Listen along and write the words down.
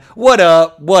What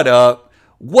up? What up?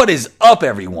 What is up,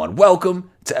 everyone?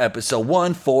 Welcome to episode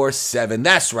 147.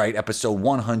 That's right, episode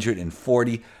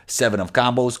 147 of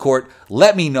Combos Court.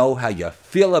 Let me know how you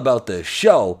feel about the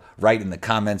show right in the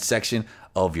comments section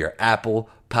of your Apple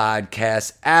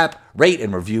Podcast app. Rate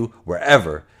and review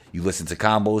wherever you listen to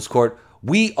Combos Court.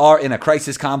 We are in a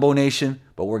crisis combo nation,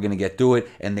 but we're going to get through it.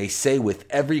 And they say with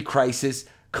every crisis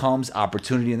comes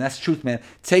opportunity. And that's truth, man.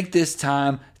 Take this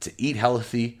time to eat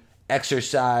healthy,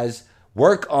 exercise,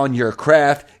 work on your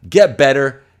craft, get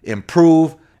better,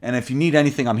 improve. And if you need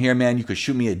anything, I'm here, man. You could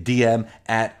shoot me a DM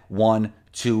at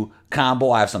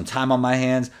 12combo. I have some time on my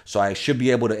hands, so I should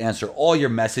be able to answer all your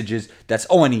messages. That's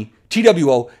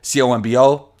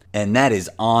ONETWOCOMBO, and that is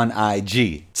on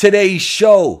IG. Today's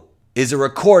show is a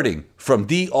recording from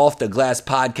the Off the Glass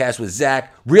podcast with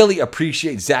Zach. Really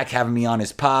appreciate Zach having me on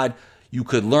his pod. You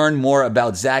could learn more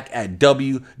about Zach at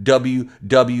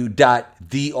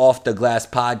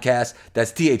www.theofftheglasspodcast.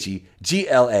 That's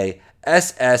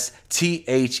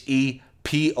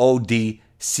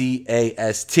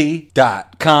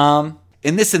TheGlassPodcast.com.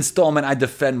 In this installment, I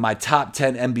defend my top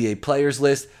 10 NBA players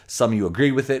list. Some of you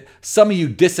agree with it. Some of you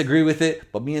disagree with it.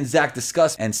 But me and Zach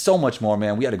discussed and so much more,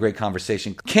 man. We had a great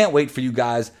conversation. Can't wait for you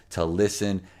guys to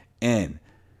listen in.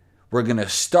 We're going to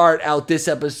start out this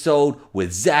episode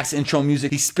with Zach's intro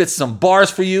music. He spits some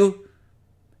bars for you.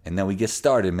 And then we get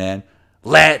started, man.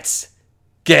 Let's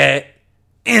get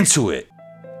into it.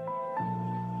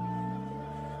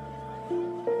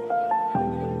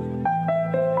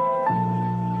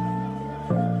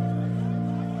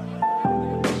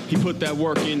 He put that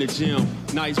work in the gym.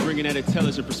 Now he's bringing that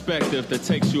intelligent perspective that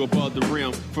takes you above the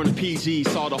rim. From the PG,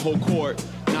 saw the whole court.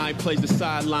 Now he plays the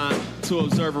sideline to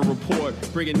observe and report,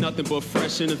 bringing nothing but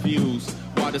fresh interviews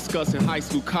while discussing high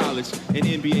school, college, and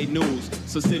NBA news.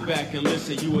 So sit back and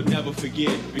listen, you will never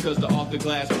forget, because the Off the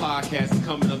Glass podcast is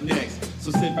coming up next.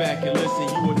 So sit back and listen,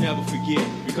 you will never forget,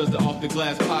 because the Off the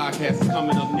Glass podcast is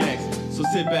coming up next. So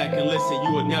sit back and listen,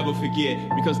 you will never forget,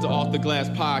 because the Off the Glass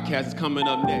podcast is coming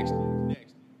up next.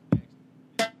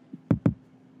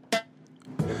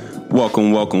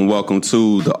 Welcome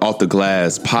to the Off the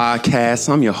Glass podcast.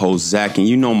 I'm your host, Zach, and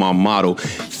you know my motto,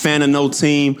 fan of no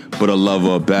team, but a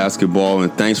lover of basketball.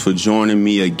 And thanks for joining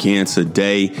me again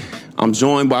today. I'm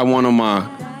joined by one of my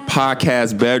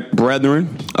podcast brethren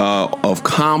of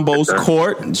Combos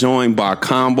Court, joined by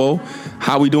Combo.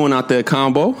 How we doing out there,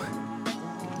 Combo?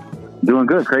 Doing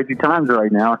good. Crazy times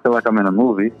right now. I feel like I'm in a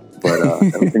movie, but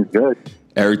everything's good.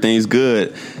 Everything's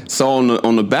good. So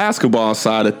on the basketball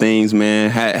side of things, man,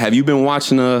 have you been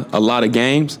watching a lot of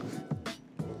games?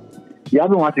 Yeah, I've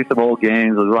been watching some old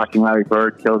games. I was watching Larry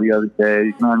Bird kill the other day.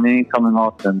 You know what I mean? Coming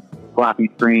off some floppy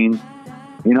screens.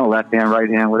 You know, left hand, right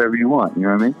hand, whatever you want. You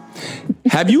know what I mean?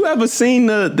 Have you ever seen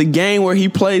the game where he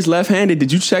plays left-handed?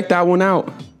 Did you check that one out?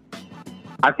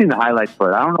 I've seen the highlights,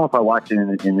 but I don't know if I watched it in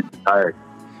its entirety.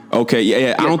 Okay,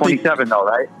 yeah. I don't 27 though,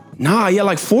 right? Nah, yeah,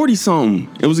 like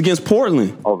 40-something. It was against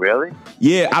Portland. Oh, really?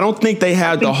 Yeah, I don't think they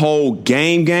had the whole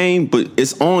game, but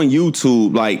it's on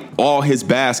YouTube, like all his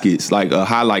baskets, like a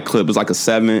highlight clip. It's like a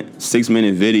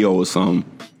 6-minute video or something.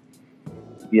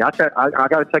 Yeah, I got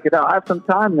to check it out. I have some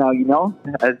time now, you know,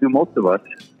 as do most of us.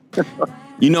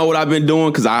 You know what I've been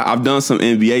doing? Because I've done some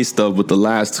NBA stuff with the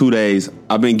last 2 days.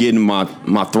 I've been getting my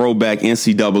throwback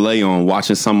NCAA on,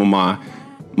 watching some of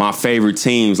my favorite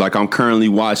teams. Like I'm currently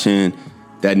watching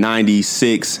that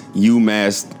 96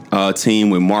 UMass team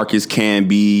with Marcus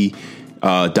Camby,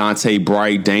 Dante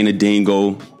Bright, Dana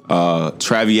Dingle,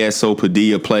 Travieso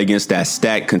Padilla play against that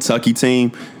stacked Kentucky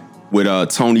team with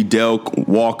Tony Delk,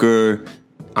 Walker.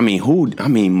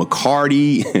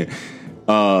 McCarty.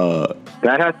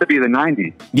 That has to be the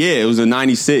 90s. Yeah, it was a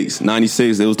 96.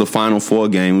 96, it was the Final Four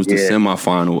game. It was the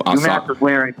semifinal. UMass was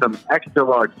wearing some extra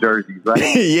large jerseys, right?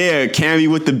 Yeah, Camby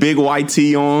with the big white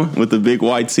tee on.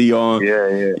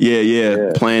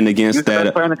 Yeah. Playing against he was the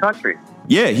best player in the country.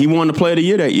 Yeah, he won the Player of the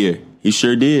Year that year. He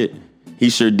sure did.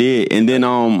 And then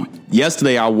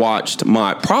yesterday I watched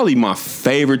probably my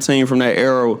favorite team from that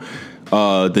era,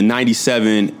 the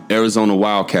 97 Arizona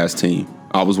Wildcats team.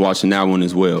 I was watching that one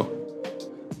as well.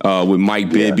 With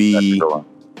Mike Bibby,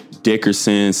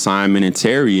 Dickerson, Simon, and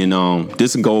Terry. And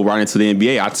this will go right into the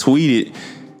NBA. I tweeted,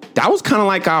 that was kind of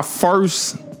like our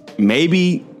first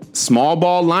maybe small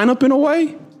ball lineup in a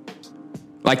way.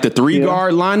 Like the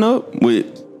three-guard lineup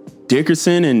with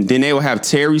Dickerson, and then they will have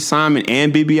Terry, Simon,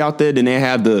 and Bibby out there. Then they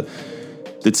have the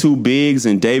two bigs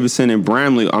and Davidson and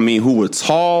Bramley, who were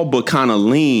tall but kind of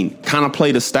lean, kind of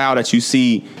play the style that you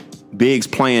see bigs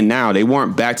playing now. They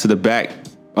weren't back to the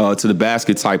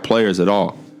basket type players at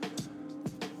all.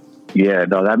 Yeah,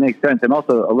 no, that makes sense. And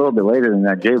also a little bit later than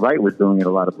that, Jay Wright was doing it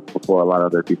before a lot of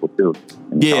other people too.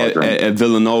 Yeah, at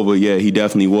Villanova, yeah, he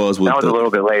definitely was. That was a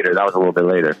little bit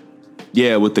later.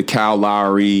 Yeah, with the Kyle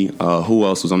Lowry. Who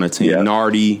else was on that team? Yeah.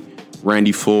 Nardi,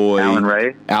 Randy Foy,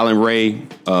 Alan Ray.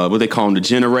 What they call him, the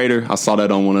Generator. I saw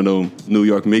that on one of them New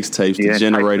York mixtapes. The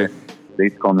Generator. They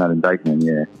call him that in Dykeman.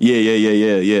 Yeah.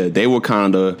 Yeah. They were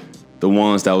kind of the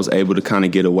ones that was able to kind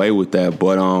of get away with that.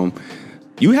 But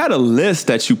you had a list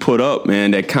that you put up,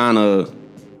 man, that kind of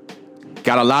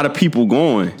got a lot of people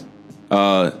going.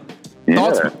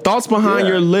 Thoughts behind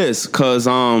your list, because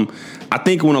I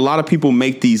think when a lot of people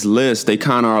make these lists, they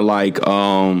kind of are like,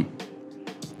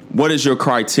 what is your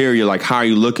criteria? Like, how are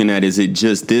you looking at it? Is it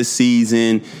just this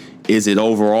season? Is it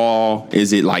overall?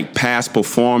 Is it like past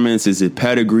performance? Is it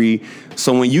pedigree?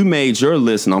 So when you made your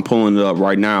list, and I'm pulling it up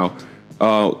right now,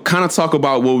 kind of talk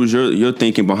about what was your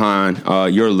thinking behind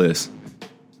your list.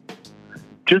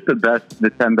 Just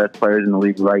the 10 best players in the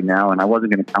league right now, and I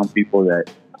wasn't going to count people that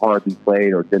hardly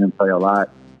played or didn't play a lot.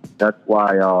 That's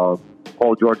why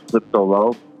Paul George slipped so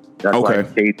low. That's why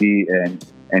KD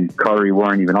and Curry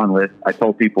weren't even on the list. I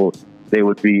told people they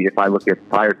would be, if I look at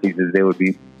prior seasons,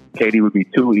 KD would be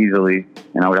 2 easily,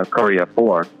 and I would have Curry at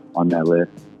 4 on that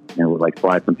list, and it would like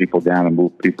slide some people down and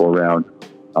move people around.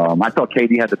 I thought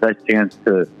KD had the best chance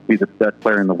to be the best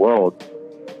player in the world,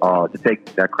 to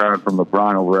take that crown from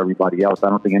LeBron over everybody else. I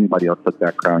don't think anybody else took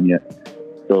that crown yet.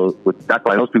 So that's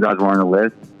why those two guys were on the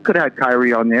list. Could have had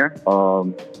Kyrie on there.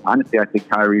 Honestly, I think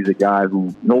Kyrie's a guy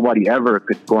who nobody ever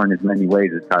could score in as many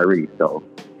ways as Kyrie. So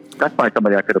that's probably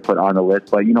somebody I could have put on the list.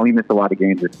 But, he missed a lot of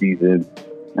games this season.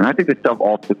 And I think the stuff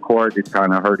off the court is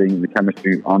kind of hurting the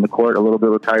chemistry on the court a little bit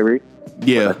with Kyrie.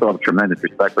 Yeah. But I still have tremendous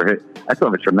respect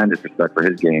for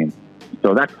his game.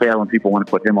 So that's fair when people want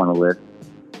to put him on the list.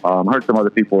 Heard some other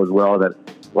people as well that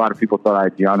a lot of people thought I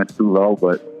had Giannis too low,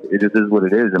 but it just is what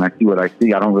it is, and I see what I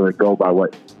see. I don't really go by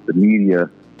what the media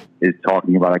is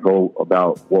talking about. I go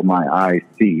about what my eyes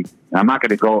see. And I'm not going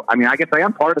to go. I mean, I guess I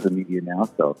am part of the media now,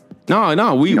 so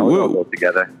we all go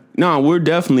together. No, we're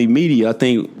definitely media. I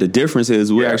think the difference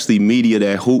is we're actually media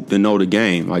that hoop and know the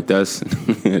game. Like that's.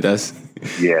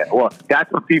 Yeah, well,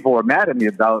 that's what people are mad at me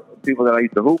about. People that I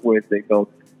used to hoop with, they go,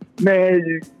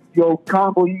 man. Yo,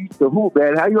 Combo, you used to hoop,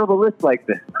 man. How you have a list like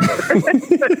this?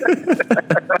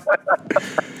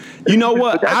 You know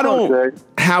what? I don't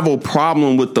have a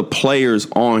problem with the players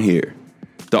on here.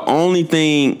 The only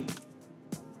thing,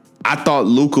 I thought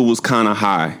Luka was kind of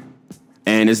high.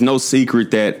 And it's no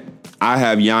secret that I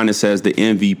have Giannis as the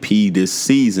MVP this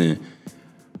season.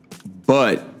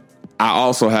 But I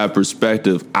also have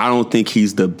perspective. I don't think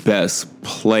he's the best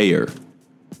player.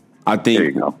 I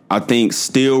think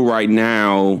still right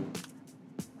now,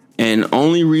 and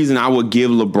only reason I would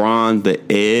give LeBron the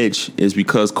edge is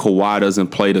because Kawhi doesn't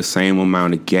play the same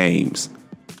amount of games.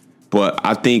 But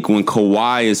I think when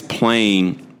Kawhi is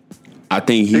playing, I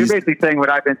think he's... You're basically saying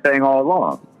what I've been saying all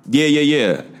along.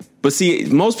 Yeah. But see,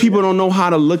 most people don't know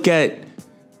how to look at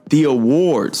the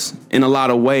awards in a lot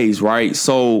of ways, right?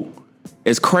 So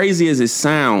as crazy as it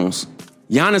sounds,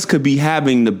 Giannis could be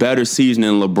having the better season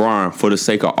than LeBron for the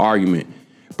sake of argument,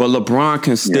 but LeBron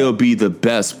can still be the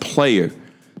best player.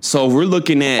 So if we're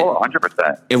looking at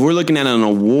 100%. If we're looking at an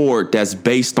award that's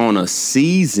based on a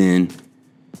season,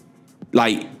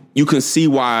 like you can see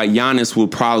why Giannis will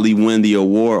probably win the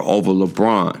award over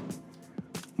LeBron.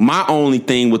 My only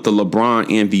thing with the LeBron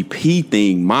MVP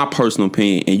thing, my personal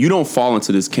opinion, and you don't fall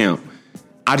into this camp,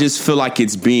 I just feel like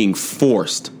it's being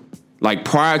forced. Like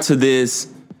prior to this,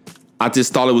 I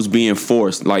just thought it was being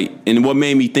forced. Like, and what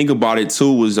made me think about it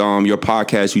too was your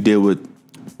podcast you did with,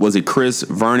 was it Chris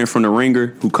Vernon from The Ringer,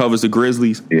 who covers the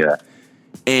Grizzlies? Yeah.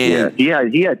 And he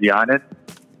had Giannis.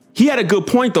 He had a good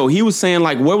point though. He was saying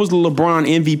like, where was the LeBron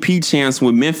MVP chance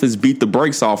when Memphis beat the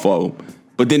brakes off of him?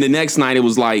 But then the next night it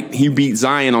was like he beat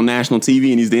Zion on national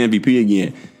TV and he's the MVP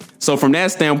again. So from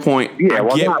that standpoint, I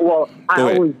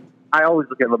always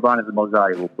look at LeBron as the most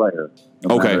valuable player.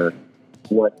 No matter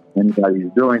what anybody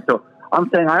is doing. So I'm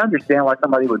saying I understand why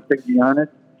somebody would pick Giannis,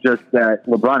 just that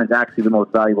LeBron is actually the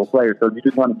most valuable player. So if you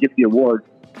just want to give the award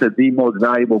to the most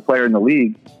valuable player in the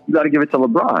league, you got to give it to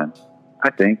LeBron, I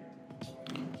think.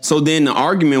 So then the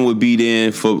argument would be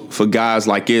then for guys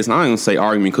like this, and I ain't going to say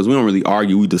argument because we don't really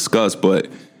argue, we discuss, but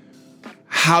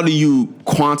how do you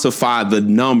quantify the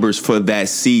numbers for that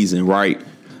season, right?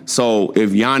 So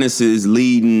if Giannis is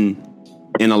leading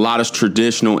in a lot of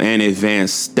traditional and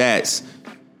advanced stats,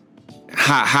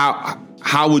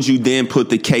 how would you then put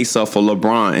the case up for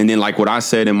LeBron? And then like what I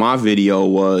said in my video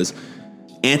was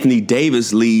Anthony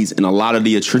Davis leads in a lot of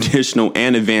the traditional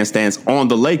and advanced stats on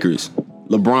the Lakers.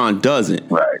 LeBron doesn't.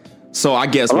 Right. So I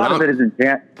guess a lot of it is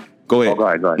intent. Go ahead. Oh, go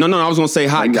ahead. No, I was going to say,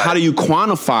 how do you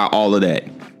quantify all of that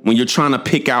when you're trying to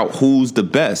pick out who's the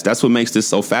best? That's what makes this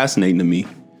so fascinating to me.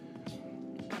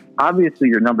 Obviously,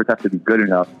 your numbers have to be good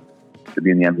enough to be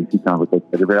in the MVP conversation.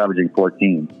 If they're averaging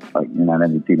 14, like you're not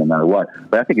MVP no matter what.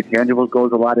 But I think intangibles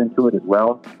goes a lot into it as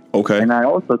well. Okay. And I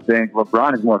also think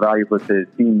LeBron is more valuable to his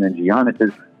team than Giannis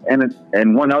is.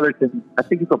 And one other thing, I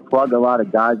think you could plug a lot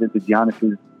of guys into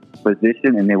Giannis's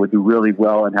position and they would do really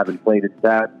well and having played his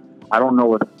stats. I don't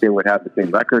know if they would have the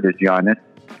same record as Giannis.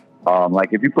 Like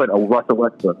if you put a Russell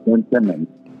Westbrook, Ben Simmons,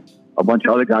 a bunch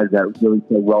of other guys that really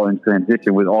play well in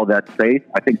transition with all that space,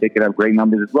 I think they could have great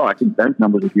numbers as well. I think Ben's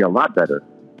numbers would be a lot better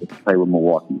if he played with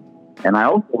Milwaukee. And I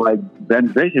also like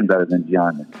Ben's vision better than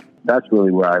Giannis. That's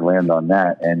really where I land on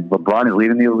that. And LeBron is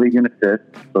leading the league in assists,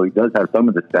 so he does have some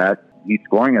of the stats. He's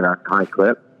scoring at a high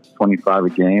clip, 25 a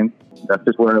game. That's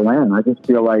just where I land. I just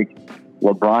feel like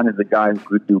LeBron is the guy who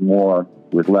could do more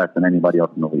with less than anybody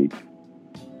else in the league.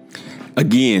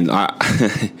 Again,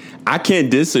 I can't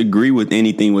disagree with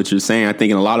anything what you're saying. I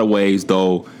think in a lot of ways,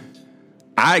 though,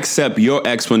 I accept your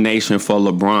explanation for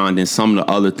LeBron than some of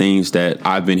the other things that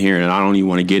I've been hearing, and I don't even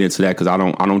want to get into that because I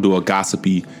don't do a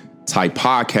gossipy type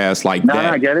podcast like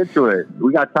that. No, get into it.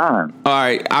 We got time. All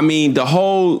right. I mean, the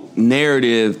whole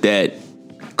narrative that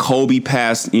Kobe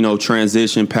passed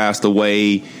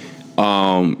away.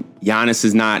 Giannis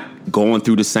is not going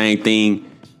through the same thing.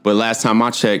 But last time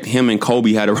I checked, him and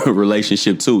Kobe had a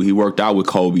relationship too. He worked out with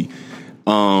Kobe.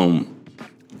 I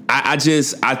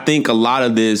think a lot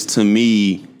of this to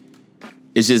me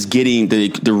is just getting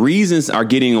the reasons are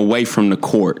getting away from the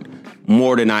court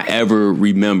more than I ever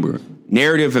remember.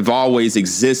 Narrative have always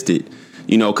existed,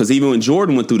 because even when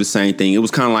Jordan went through the same thing, it was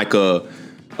kind of like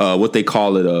what they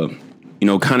call it,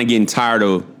 kind of getting tired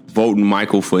of voting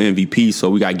Michael for MVP. So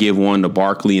we got to give one to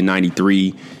Barkley in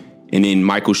 93. And then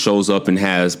Michael shows up and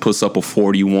puts up a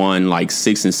 41, like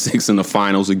 6-6 in the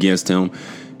finals against him.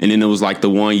 And then it was like the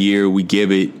 1 year we give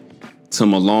it to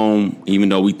Malone, even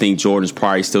though we think Jordan's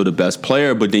probably still the best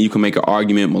player. But then you can make an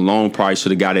argument Malone probably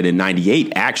should have got it in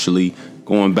 98, actually,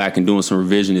 going back and doing some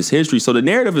revisionist history. So the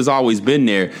narrative has always been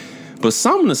there. But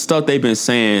some of the stuff they've been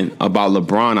saying about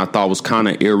LeBron I thought was kind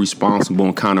of irresponsible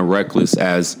and kind of reckless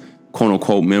as, quote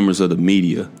unquote, members of the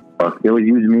media. There was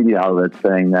huge media outlets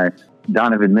saying that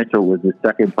Donovan Mitchell was the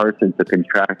second person to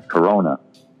contract corona.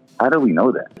 How do we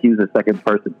know that? He was the second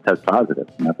person to test positive,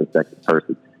 not the second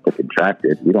person to contract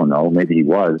it. We don't know. Maybe he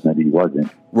was, maybe he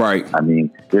wasn't. Right. I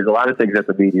mean, there's a lot of things that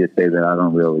the media say that I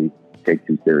don't really take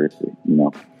too seriously,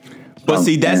 But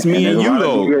see, that's me and you,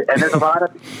 though. And there's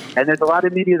a lot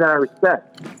of media that I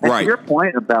respect. And to your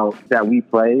point about that we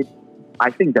played, I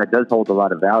think that does hold a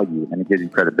lot of value and it gives you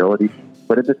credibility.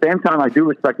 But at the same time, I do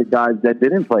respect the guys that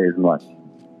didn't play as much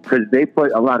because they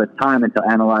put a lot of time into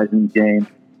analyzing the game.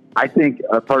 I think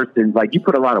a person, like, you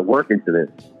put a lot of work into this,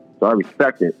 so I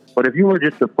respect it. But if you were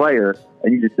just a player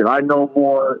and you just said, I know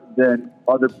more than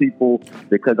other people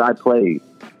because I played,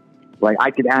 like, I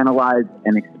could analyze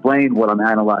and explain what I'm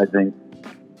analyzing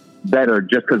better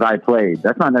just because I played.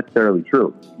 That's not necessarily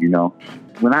true,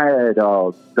 When I had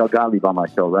Doug Gottlieb on my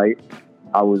show, right,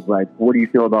 I was like, what do you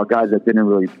feel about guys that didn't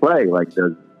really play? Like,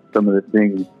 does some of the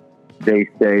things they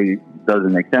say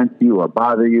doesn't make sense to you or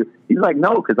bother you? He's like,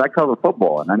 no, because I cover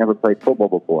football and I never played football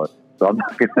before. So I'm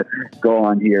not going to go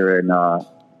on here and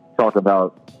talk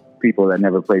about people that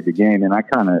never played the game. And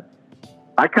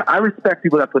I respect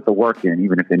people that put the work in,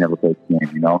 even if they never played the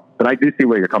game, But I do see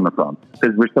where you're coming from.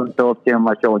 Because Rashawn Phillips came on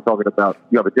my show and talking about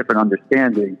you have a different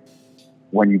understanding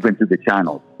when you've been through the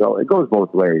channels. So it goes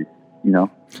both ways, No,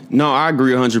 I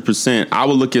agree 100%. I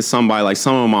would look at somebody like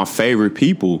some of my favorite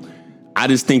people. I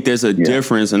just think there's a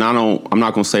difference, and I'm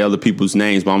not going to say other people's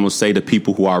names, but I'm going to say the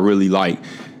people who I really like.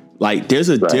 Like, there's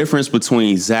a difference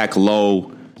between Zach Lowe,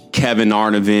 Kevin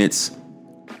Arnovitz,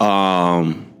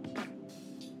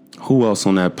 who else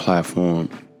on that platform?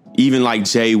 Even like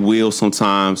Jay Will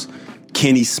sometimes,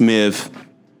 Kenny Smith.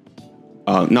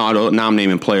 Now I'm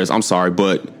naming players. I'm sorry,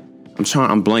 but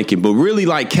I'm blanking. But really,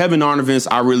 like, Kevin Arnovitz,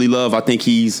 I really love. I think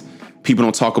people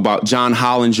don't talk about John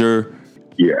Hollinger.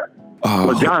 Yeah.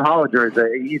 Well, John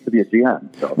Hollinger he used to be a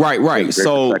GM. So right.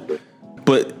 So,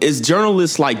 but it's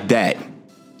journalists like that,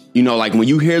 like when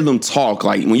you hear them talk,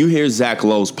 like when you hear Zach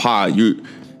Lowe's pod,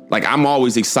 I'm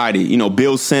always excited.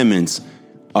 Bill Simmons,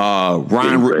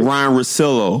 Ryan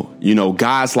Russillo,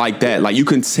 guys like that. Like, you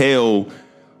can tell,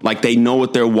 like, they know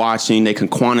what they're watching. They can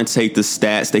quantitate the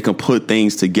stats. They can put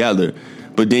things together.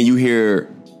 But then you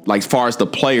hear, like, as far as the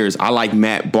players, I like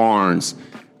Matt Barnes.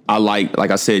 I like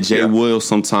I said, Jay Will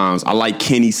sometimes. I like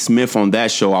Kenny Smith on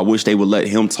that show. I wish they would let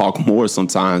him talk more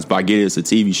sometimes, but I get it's a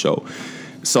TV show.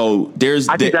 So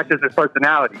I think that's just his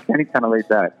personality. Kenny's kind of laid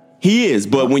back. He is,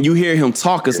 but when you hear him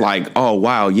talk, it's like, oh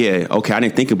wow, yeah, okay, I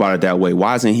didn't think about it that way.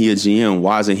 Why isn't he a GM?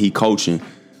 Why isn't he coaching?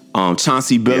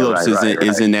 Chauncey Billups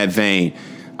is in that vein.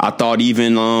 I thought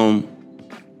even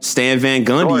Stan Van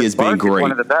Gundy has been great.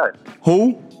 One of the best.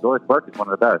 Who? Doris Burke is one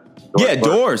of the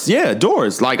best.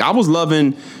 Doris. Like I was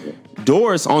loving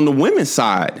Doris on the women's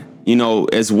side,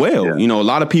 as well. Yeah. A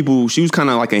lot of people, she was kind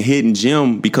of like a hidden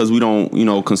gem because we don't,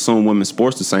 consume women's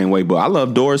sports the same way. But I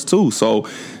love Doris too. So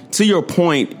to your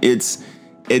point, it's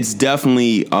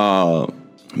definitely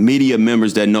media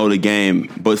members that know the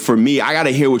game. But for me, I got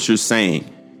to hear what you're saying.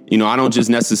 I don't just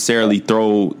necessarily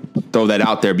throw that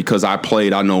out there because I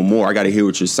played, I know more. I got to hear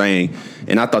what you're saying.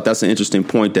 And I thought that's an interesting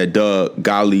point that Doug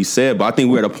Gottlieb said. But I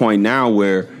think we're at a point now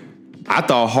where I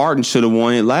thought Harden should have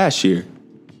won it last year.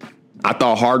 I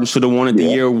thought Harden should have won it the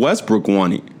year Westbrook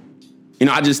won it.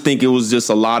 I just think it was just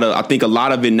a lot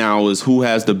of it now is who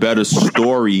has the better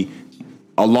story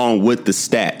along with the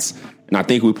stats. And I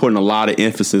think we're putting a lot of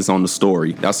emphasis on the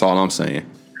story. That's all I'm saying.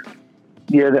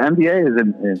 Yeah, the NBA is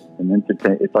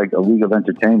it's like a league of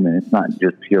entertainment. It's not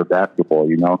just pure basketball,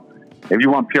 If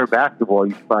you want pure basketball,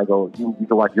 you should probably you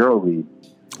can watch EuroLeague.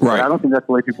 Right. But I don't think that's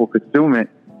the way people consume it.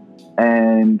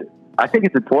 And I think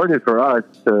it's important for us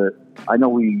I know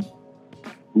we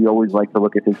always like to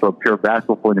look at things from a pure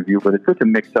basketball point of view, but it's good to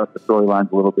mix up the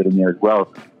storylines a little bit in there as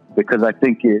well, because I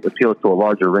think it appeals to a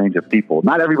larger range of people.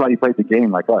 Not everybody plays the game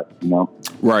like us,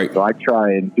 Right. So I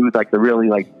try and do like the really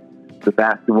like the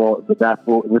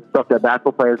stuff that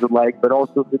basketball players would like, but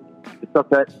also the stuff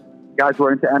that guys who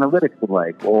are into analytics would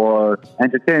like, or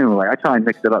entertainment would like. I try and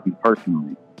mix it up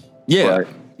personally. Yeah. But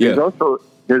there's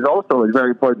also it's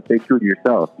very important to stay true to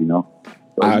yourself, So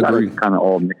I agree. Kind of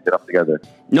all mix it up together.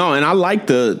 No, and I like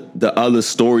the other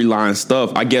storyline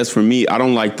stuff. I guess for me, I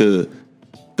don't like the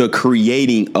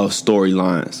creating of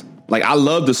storylines. Like I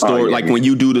love the story. When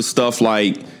you do the stuff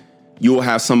like you'll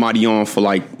have somebody on for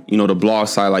like, the blog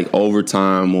side, like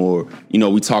Overtime, or,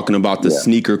 we talking about the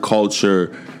sneaker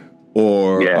culture,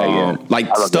 or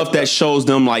stuff that shows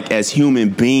them like as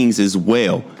human beings as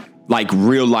well, like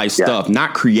real life stuff,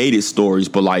 not created stories,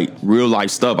 but like real life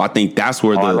stuff. I think that's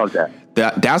where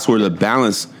that's where the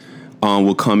balance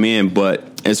will come in.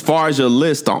 But as far as your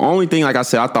list, the only thing, like I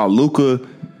said, I thought Luka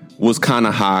was kind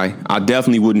of high. I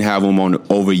definitely wouldn't have him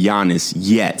over Giannis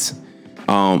yet.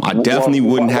 I definitely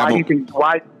wouldn't have him.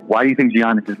 Why do you think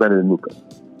Giannis is better than Luka?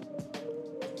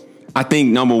 I think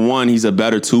number one, he's a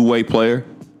better two-way player.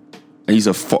 He's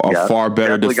a far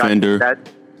better defender. That's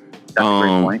a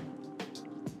great point.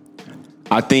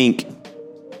 I think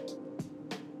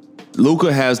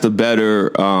Luka has the better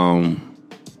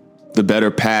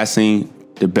passing,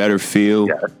 the better feel.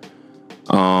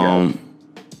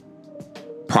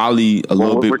 Probably a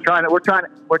little bit. We're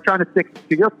trying to stick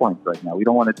to your points right now. We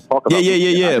don't want to talk about.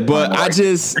 Yeah. But I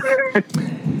just.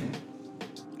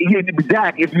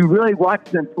 Zach, if you really watch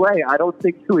them play, I don't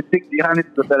think you would think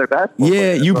Giannis is a better basketball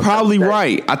player. Yeah, you're probably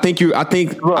right. I think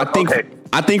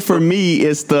for me,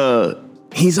 it's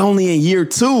he's only in year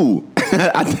 2.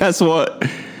 That's why.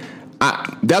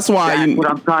 That's what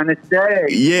I'm trying to say.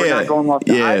 Yeah, we're not going off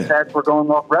the eye test. We're going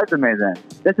off resume. Then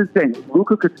this is the thing.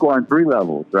 Luka could score on 3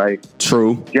 levels, right?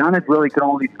 True. Giannis really could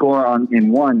only score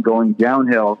in one, going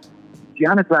downhill.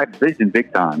 Giannis lacks vision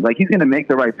big time. Like, he's going to make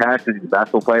the right passes. He's a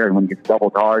basketball player, and when he gets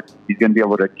doubled hard, he's going to be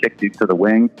able to kick these to the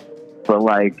wing. But,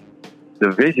 like, the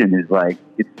vision is, like,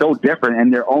 it's so different,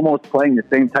 and they're almost playing the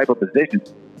same type of position,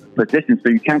 so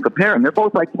you can't compare them. They're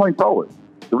both, like, point forward.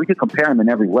 So we can compare them in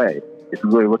every way if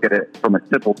you really look at it from a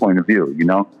simple point of view,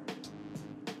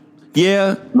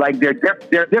 Yeah. Like, they're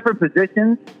different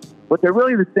positions, but they're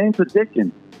really the same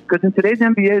position. Because in today's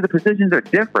NBA, the positions are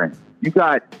different. You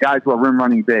got guys who are rim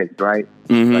running bigs, right?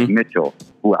 Mm-hmm. Like Mitchell.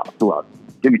 Who else?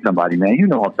 Give me somebody, man. You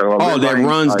know what I'm talking about. That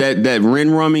runs, that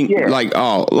rim running,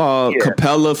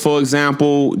 Capella, for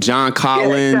example, John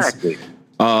Collins.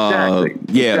 Yeah,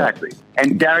 exactly.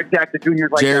 And Derek Jackson Jr.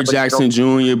 is like Jared Jackson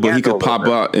Jr., but he could pop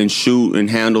out and shoot and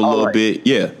handle a little bit.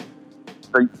 Yeah.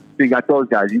 So you got those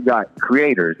guys. You got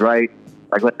creators, right?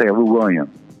 Like, let's say a Lou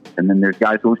Williams. And then there's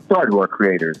guys who started who are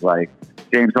creators, like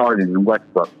James Harden and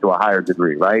Westbrook to a higher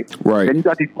degree, right? Right. Then you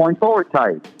got these point forward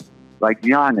types, like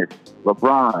Giannis,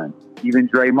 LeBron, even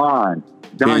Draymond,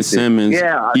 Ben Simmons.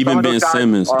 Yeah. Even Ben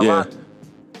Simmons,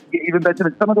 even Ben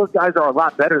Simmons. Some of those guys are a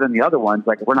lot better than the other ones.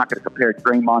 Like, we're not going to compare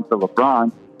Draymond to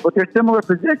LeBron, but they're similar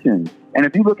positions. And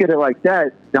if you look at it like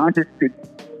that, Doncic could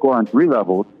score on 3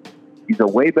 levels. He's a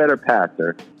way better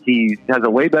passer. He has a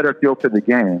way better feel for the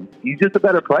game. He's just a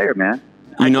better player, man.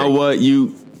 You know what?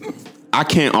 I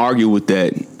can't argue with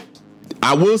that.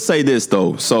 I will say this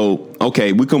though. So,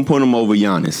 okay, we can put him over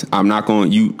Giannis. I'm not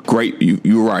going.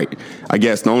 You're right. I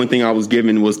guess the only thing I was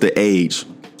given was the age,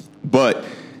 but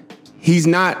he's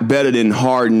not better than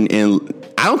Harden, and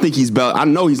I don't think he's better. I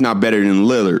know he's not better than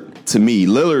Lillard. To me,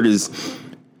 Lillard is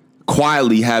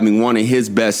quietly having one of his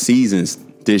best seasons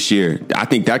this year. I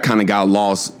think that kind of got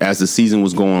lost as the season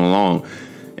was going along.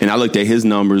 And I looked at his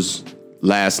numbers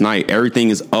last night. Everything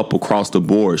is up across the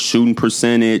board. Shooting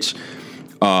percentage,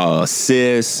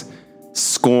 assists,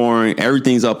 scoring,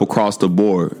 everything's up across the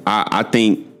board. I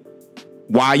think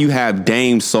why you have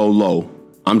Dame so low,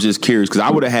 I'm just curious, because I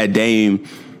would have had Dame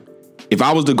if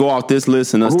I was to go off this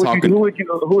list and us talking. Who would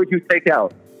you take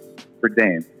out for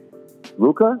Dame?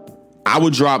 Luka? I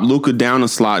would drop Luka down a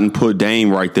slot and put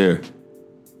Dame right there.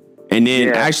 And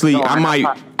then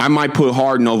I might put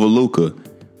Harden over Luka.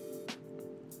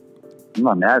 I'm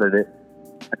not mad at it.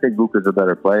 I think Luka's a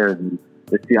better player.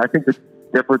 I think the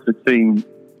difference between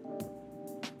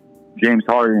James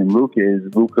Harden and Luka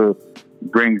is Luka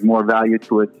brings more value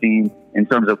to a team in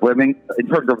terms of winning. In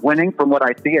terms of winning, from what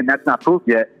I see, and that's not proof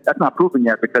yet. That's not proven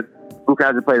yet because Luka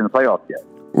hasn't played in the playoffs yet.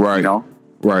 Right. You know?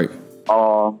 Right.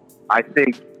 I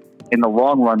think in the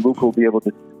long run, Luka will be able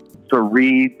to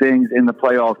read things in the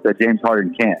playoffs that James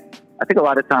Harden can't. I think a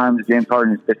lot of times James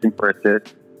Harden is fishing for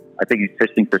assists. I think he's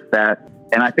fishing for stats.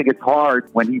 And I think it's hard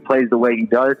when he plays the way he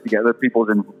does to get other people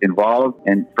involved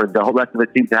and for the whole rest of the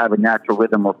team to have a natural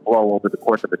rhythm or flow over the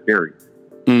course of a series.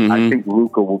 Mm-hmm. I think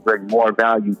Luka will bring more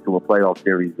value to a playoff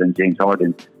series than James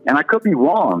Harden. And I could be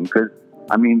wrong because,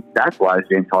 stats-wise,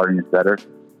 James Harden is better.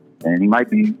 And he might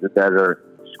be the better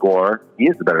scorer. He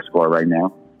is the better scorer right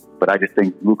now. But I just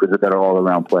think Luka's a better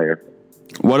all-around player.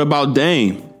 What about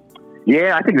Dame?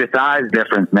 Yeah, I think the size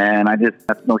difference, man.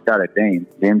 That's no shot at Dame.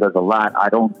 Dame does a lot. I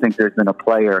don't think there's been a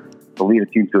player to lead a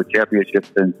team to a championship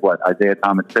since, Isaiah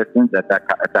Thomas Pistons at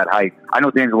that height. I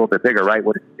know Dame's a little bit bigger, right?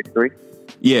 What is he, 6'3"?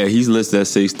 Yeah, he's listed at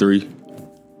 6'3".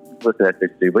 He's listed at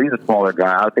 6'3", but he's a smaller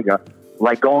guy. I think,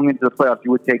 going into the playoffs,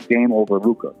 you would take Dame over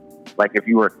Luka. Like if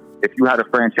you had a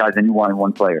franchise and you wanted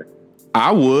one player.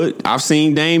 I would. I've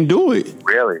seen Dame do it.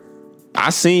 Really?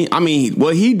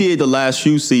 What he did the last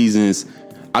few seasons,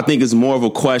 I think is more of a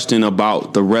question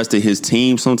about the rest of his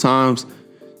team sometimes.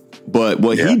 But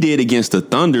what he did against the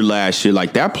Thunder last year,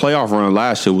 like that playoff run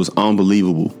last year was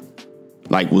unbelievable.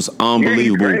 Was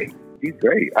unbelievable. Yeah, he's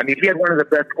great. He had one of the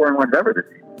best scoring runs ever this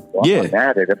season. So I'm not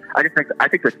mad at him. I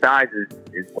think the size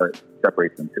is what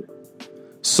separates them too.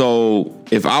 So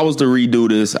if I was to redo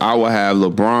this, I would have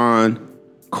LeBron,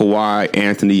 Kawhi,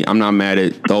 Anthony. I'm not mad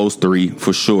at those three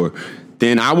for sure.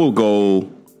 Then I will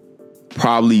go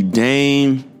probably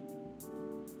Dame.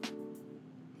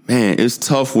 Man, it's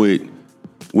tough with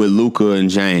Luka and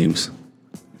James.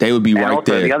 They would be right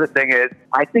also, there. The other thing is,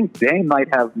 I think Dame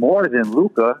might have more than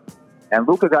Luka, and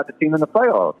Luka got the team in the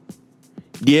playoffs.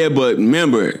 Yeah, but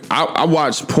remember, I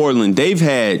watched Portland.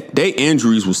 Their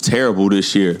injuries was terrible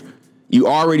this year. You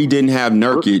already didn't have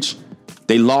Nurkic.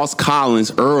 They lost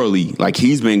Collins early.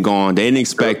 He's been gone. They didn't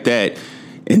expect that.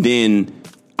 And then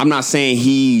I'm not saying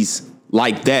he's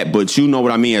like that, but you know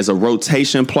what I mean. As a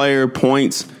rotation player,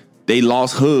 points, they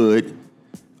lost Hood.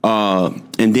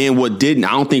 And then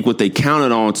I don't think what they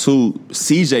counted on too,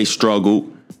 CJ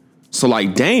struggled. So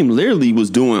Dame literally was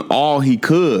doing all he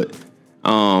could.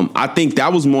 I think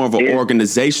that was more of an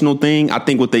organizational thing. I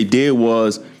think what they did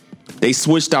was they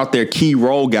switched out their key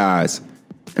role guys.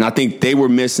 And I think they were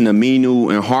missing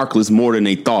Aminu and Harkless more than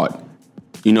they thought.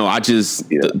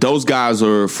 Those guys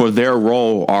for their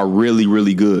role are really,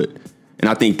 really good. And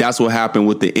I think that's what happened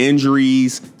with the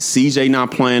injuries, CJ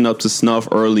not playing up to snuff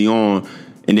early on,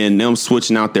 and then them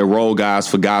switching out their role guys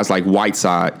for guys like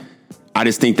Whiteside. I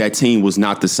just think that team was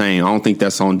not the same. I don't think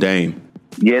that's on Dame.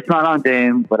 Yeah, it's not on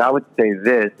Dame, but I would say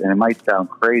this, and it might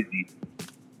sound crazy.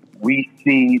 We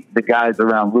see the guys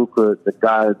around Luka, the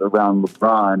guys around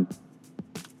LeBron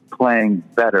playing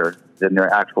better than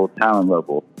their actual talent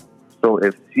level. So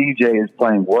if CJ is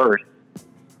playing worse,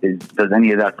 does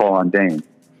any of that fall on Dame?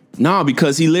 No,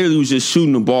 because he literally was just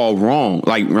shooting the ball wrong.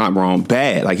 Not wrong,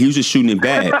 bad. He was just shooting it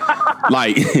bad.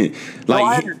 I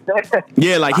understand.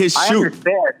 Yeah, his shoot. I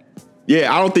understand.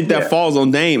 Yeah, I don't think that falls on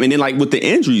Dame. And then with the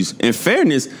injuries, in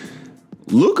fairness,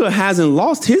 Luka hasn't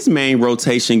lost his main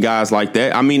rotation guys like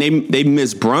that. They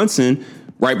missed Brunson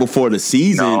right before the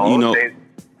season.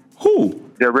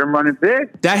 Who? Their rim running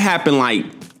big. That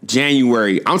happened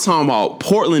January. I'm talking about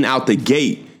Portland out the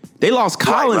gate. They lost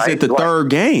Collins at the third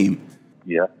game.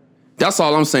 Yeah. That's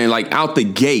all I'm saying. Out the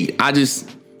gate. I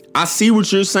see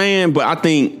what you're saying, but I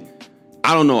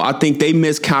don't know. I think they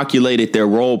miscalculated their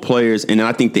role players, and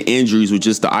I think the injuries were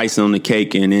just the icing on the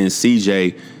cake. And then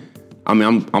CJ, I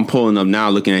mean, I'm pulling up now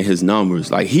looking at his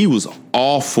numbers. Like, he was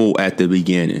awful at the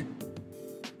beginning.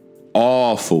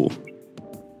 Awful.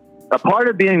 A part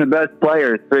of being the best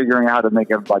player is figuring out how to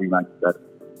make everybody like better.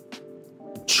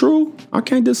 True. I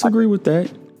can't disagree with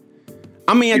that.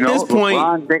 I mean, at this point...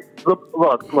 LeBron,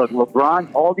 look,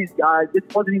 LeBron, all these guys, this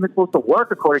wasn't even supposed to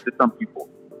work according to some people.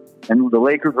 And the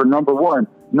Lakers were number one.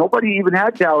 Nobody even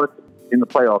had Dallas in the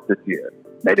playoffs this year.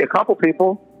 Maybe a couple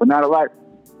people, but not a lot.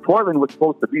 Portland was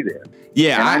supposed to be there.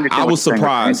 Yeah, I was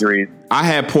surprised. I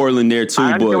had Portland there too.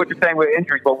 I understand what you're saying with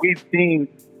injuries, but we've seen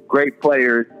great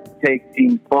players take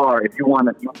teams far. If you want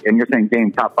to, and you're saying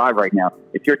Dame top 5 right now,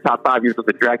 if you're top 5, you're supposed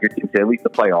to drag your team to at least the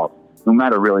playoffs, no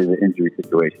matter really the injury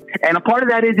situation. And a part of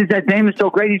that is that Dame is so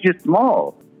great, he's just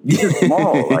small. He's just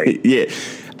small. Like, yeah,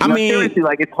 I mean, seriously,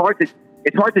 like it's hard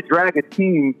to drag a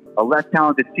team, a less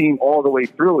talented team, all the way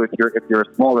through if you're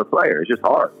a smaller player. It's just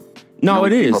hard. No,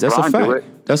 it is. That's a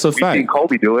fact. That's a fact. We've seen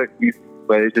Kobe do it,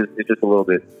 but it's just a little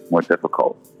bit more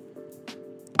difficult.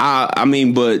 I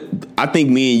mean, but I think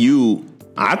me and you,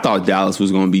 I thought Dallas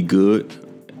was going to be good.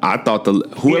 I thought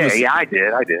I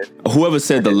did. Whoever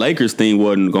said the Lakers thing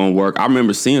wasn't going to work, I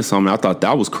remember seeing something. I thought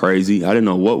that was crazy. I didn't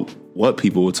know what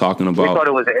people were talking about. They thought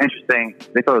it was an interesting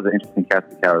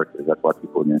cast of characters. That's why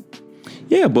people didn't.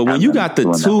 Yeah, but when you got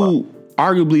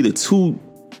arguably the two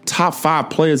top 5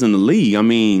 players in the league, I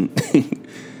mean,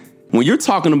 when you're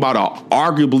talking about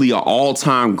arguably an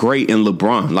all-time great in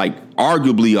LeBron, like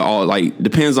arguably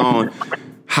depends on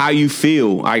how you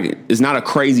feel. Like, it's not a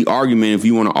crazy argument if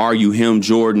you want to argue him,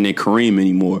 Jordan, and Kareem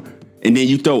anymore. And then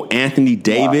you throw Anthony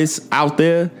Davis out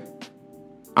there.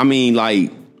 I mean,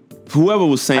 like, whoever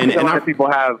was saying it. A lot of people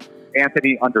have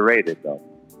Anthony underrated, though.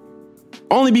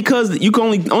 Only because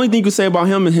only thing you can say about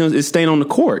him is staying on the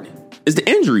court. It's the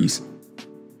injuries.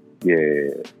 Yeah.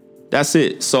 That's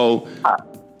it. So,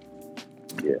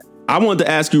 yeah. I wanted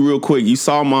to ask you real quick. You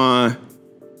saw my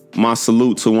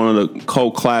salute to one of the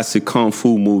cult classic Kung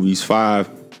Fu movies,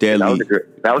 5 Deadly.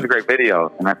 That was a great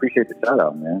video, and I appreciate the shout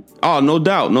out, man. Oh, no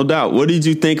doubt. What did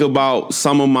you think about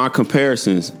some of my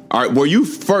comparisons? All right,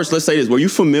 let's say this. Were you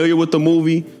familiar with the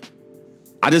movie?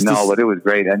 But it was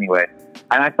great anyway.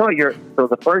 And I thought so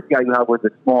the first guy you had was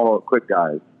the small, quick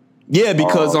guys. Yeah,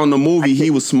 because on the movie, he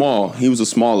was small. He was a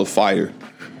smaller fighter.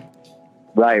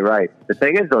 Right. The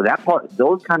thing is, though,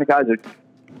 those kind of guys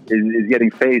is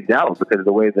getting phased out because of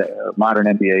the way the modern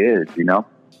NBA is, you know?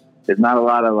 There's not a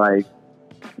lot of,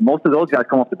 most of those guys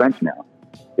come off the bench now.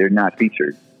 They're not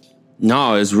featured.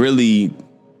 No, it's really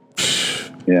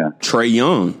Trae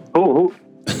Young. Who?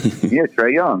 Yeah,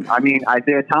 Trae Young. I mean,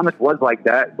 Isaiah Thomas was like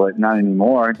that, but not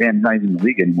anymore. Damn, not even in the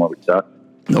league anymore with stuff.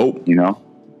 Nope. You know?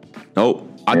 Nope.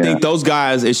 I think those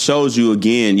guys, it shows you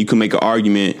again, you can make an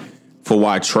argument for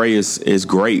why Trae is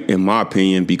great, in my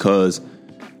opinion, because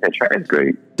Trae is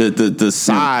great. The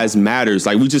size matters.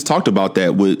 Like, we just talked about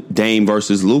that with Dame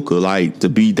versus Luka. Like,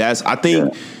 I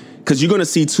think, because you're going to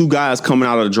see 2 guys coming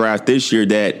out of the draft this year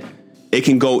that it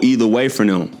can go either way for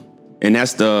them. And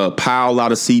that's the Powell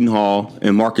out of Seton Hall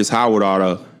and Marcus Howard out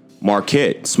of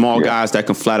Marquette. Small guys that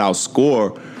can flat out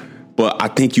score. But I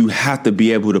think you have to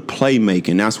be able to play make,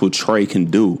 and that's what Trae can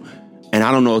do. And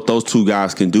I don't know if those 2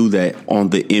 guys can do that on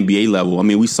the NBA level. I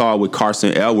mean, we saw it with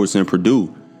Carson Edwards in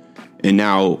Purdue. And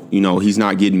now, he's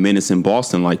not getting minutes in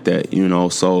Boston like that,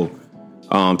 So,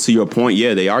 to your point,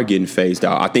 they are getting phased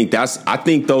out. I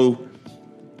think, though,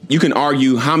 you can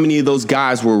argue how many of those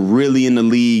guys were really in the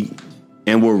league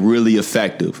and were really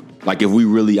effective. Like, if we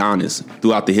really honest,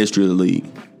 throughout the history of the league.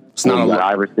 It's not a lot.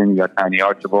 Iverson, you got Tiny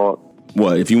Archibald.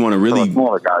 What, if you want to really...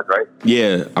 smaller guys, right?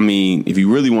 Yeah, I mean, if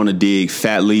you really want to dig,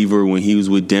 Fat Lever when he was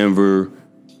with Denver,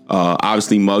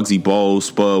 obviously Muggsy Bogues,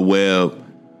 Spud Webb.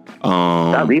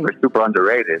 Fat Lever's super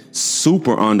underrated.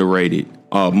 Super underrated.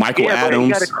 Michael Adams.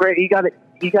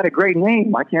 He got a great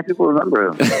name. Why can't people remember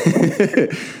him?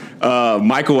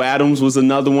 Michael Adams was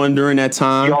another one during that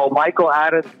time. Yo, Michael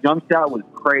Adams' jump shot was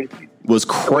crazy.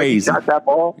 He shot that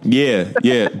ball?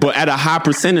 Yeah. But at a high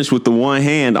percentage with the one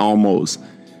hand almost.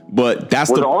 But that's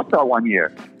was also 1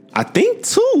 year. I think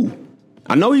 2.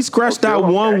 I know he scratched out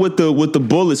one with the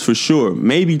Bullets for sure,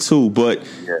 maybe 2. But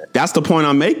that's the point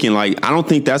I'm making. Like, I don't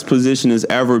think that position has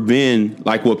ever been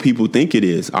like what people think it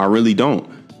is. I really don't.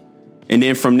 And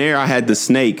then from there, I had the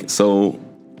Snake. So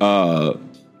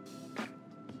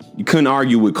you couldn't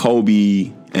argue with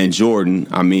Kobe and Jordan.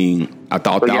 I mean, I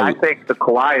thought I think the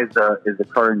Kawhi is the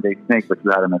current day Snake, but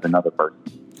you had him as another person.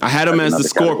 I had him as the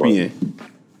Scorpion. Category.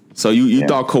 So you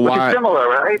thought Kawhi... Which is similar,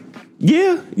 right?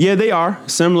 Yeah, they are.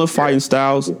 Similar fighting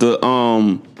styles. In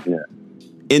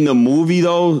the movie,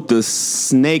 though, the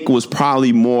Snake was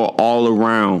probably more all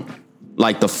around.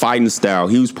 like the fighting style.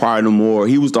 He was probably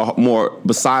he was the more,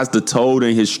 besides the Toad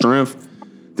and his strength,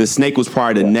 the Snake was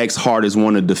probably the next hardest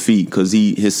one to defeat because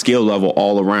his skill level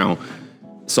all around.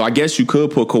 So I guess you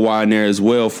could put Kawhi in there as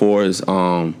well for his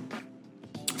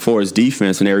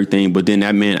defense and everything. But then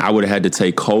that meant I would have had to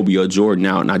take Kobe or Jordan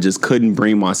out, and I just couldn't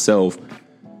bring myself.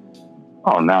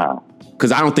 Oh, no.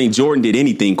 Because I don't think Jordan did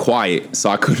anything quiet, so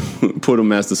I couldn't put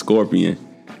him as the Scorpion.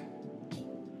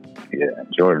 Yeah,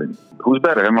 Jordan. Who's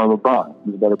better, him or LeBron?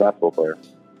 Who's a better basketball player?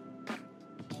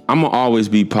 I'm going to always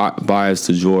be biased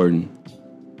to Jordan.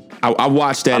 I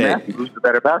watched that. I'm asking who's the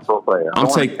better basketball player? I'm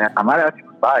not asking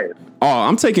who's biased. Oh,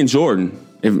 I'm taking Jordan.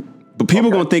 But people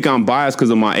are going to think I'm biased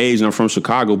because of my age and I'm from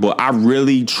Chicago, but I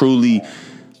really, truly,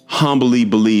 humbly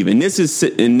believe. And this is,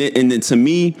 and to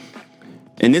me,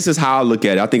 and this is how I look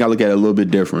at it. I think I look at it a little bit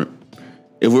different.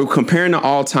 If we're comparing the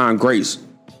all-time greats,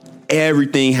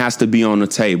 everything has to be on the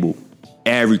table.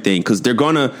 Everything. Because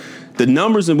the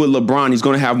numbers, and with LeBron, he's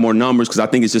going to have more numbers because I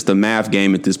think it's just a math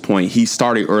game at this point. He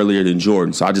started earlier than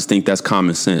Jordan, so I just think that's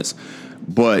common sense.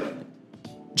 But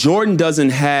Jordan doesn't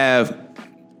have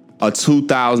a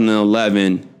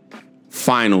 2011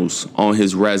 finals on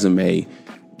his resume.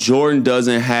 Jordan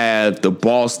doesn't have the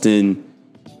Boston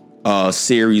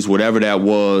series, whatever that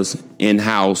was,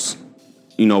 in-house,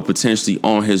 potentially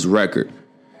on his record.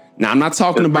 Now, I'm not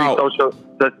talking about...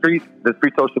 Does free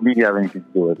social media have anything to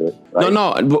do with it? Right?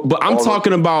 No, but I'm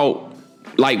talking about,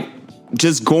 like,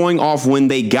 just going off when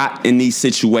they got in these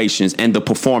situations and the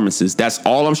performances. That's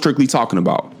all I'm strictly talking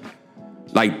about.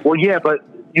 Like, well, yeah, but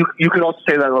you could also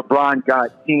say that LeBron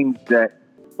got teams that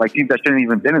shouldn't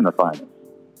even been in the finals.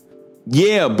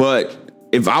 Yeah, but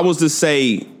if I was to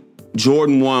say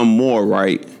Jordan won more,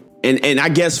 right? And I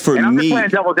guess for I'm me, just playing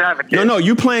devil's advocate. No,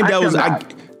 you're playing devil's.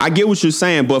 I get what you're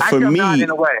saying, but for me, in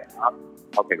a way.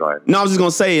 Okay, go ahead. No, I was just gonna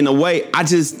say, in a way,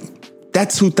 that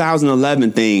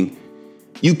 2011 thing,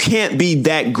 you can't be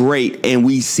that great, and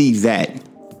we see that.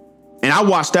 And I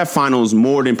watched that finals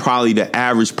more than probably the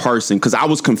average person because I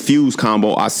was confused,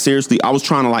 Combo. I was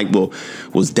trying to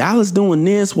was Dallas doing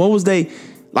this? What was they?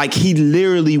 Like, he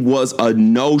literally was a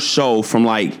no-show from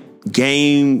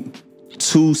game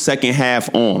 2, second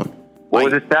half on. What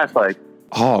was his stats like?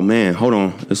 Oh, man, hold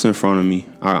on. It's in front of me.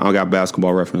 I got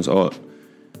Basketball Reference up.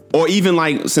 Or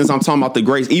even since I'm talking about the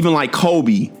greats, even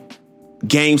Kobe,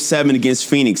 game 7 against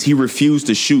Phoenix, he refused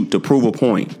to shoot to prove a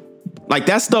point.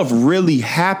 That stuff really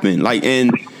happened.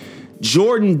 And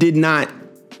Jordan did not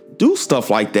do stuff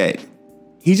like that.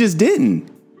 He just didn't.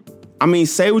 I mean,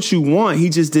 say what you want. He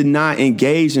just did not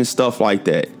engage in stuff like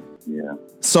that. Yeah.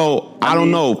 So I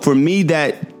don't know. For me,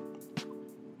 that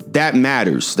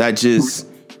matters. That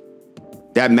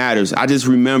matters. I just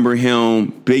remember him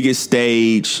biggest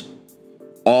stage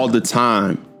all the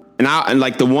time. And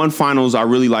the one finals I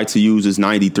really like to use is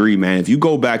 93, man. If you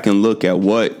go back and look at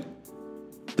what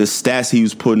the stats he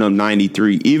was putting up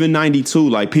 93, even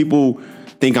 92, people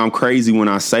think I'm crazy when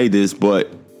I say this, but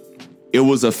it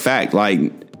was a fact.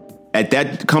 At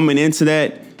that, coming into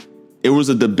that, it was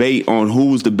a debate on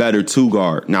who was the better two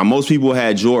guard. Now, most people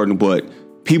had Jordan, but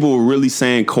people were really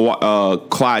saying Clyde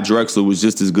Drexler was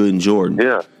just as good in Jordan.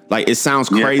 Yeah. It sounds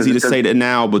crazy to say that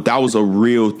now, but that was a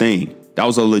real thing. That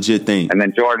was a legit thing. And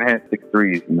then Jordan hit 6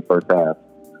 threes in the first half,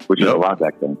 which is a lot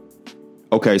back then.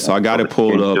 Okay, so I got it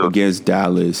pulled up against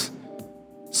Dallas.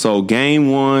 So game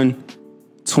 1,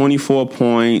 24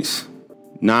 points,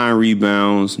 9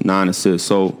 rebounds, 9 assists.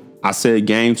 So I said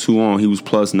game 2 on, he was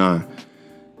 +9.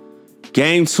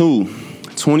 Game 2,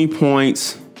 20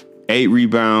 points, 8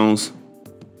 rebounds,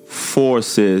 4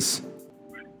 assists.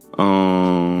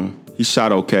 He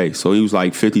shot okay. So he was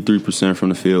 53% from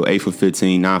the field, 8 for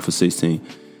 15, 9 for 16.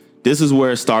 This is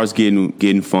where it starts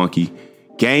getting funky.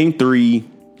 Game 3,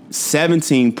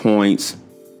 17 points,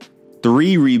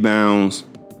 3 rebounds,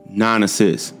 9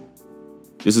 assists.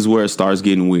 This is where it starts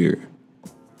getting weird.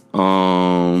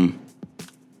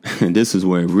 This is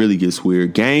where it really gets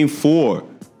weird. Game 4.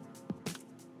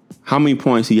 How many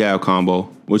points he have, Combo?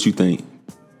 What you think?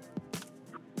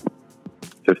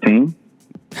 15.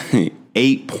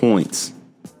 8 points.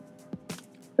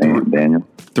 Damn, Daniel.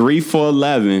 3 for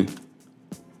 11.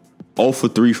 0 for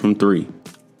 3 from 3.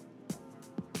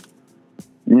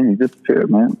 Yeah, he disappeared,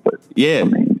 man. But yeah.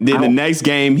 Then the next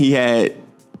game he had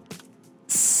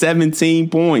 17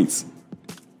 points.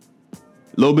 A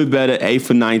little bit better, 8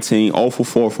 for 19, 0 for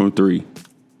 4 from 3.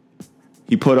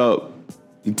 He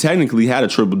technically had a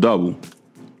triple-double.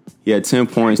 He had 10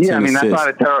 points, 10 assists.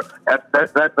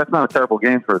 That's not a terrible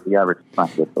game for the average for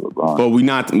LeBron. But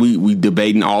we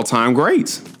debating all-time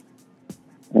greats.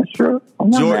 That's true.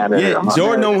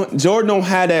 Jordan don't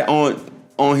have that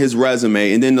on his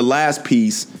resume. And then the last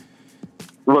piece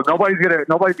Look, nobody's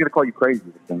gonna call you crazy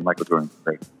for saying Michael Jordan's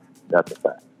crazy. That's a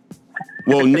fact.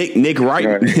 Well, Nick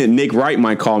Wright, Nick Wright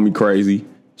might call me crazy.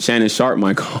 Shannon Sharp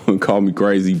might call me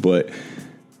crazy, but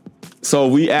so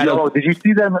we add up. Did you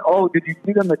see them? Oh, did you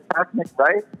see them attack Nick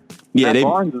Wright? Yeah,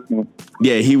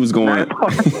 he was going.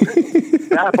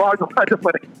 Matt Barnes wanted to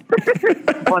put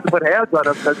hands on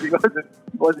him because he wasn't.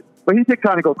 But he did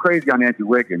kind of go crazy on Andrew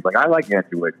Wiggins. Like, I like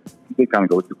Andrew Wiggins. He did kind of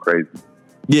go too crazy.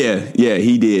 Yeah,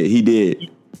 he did.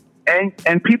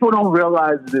 And people don't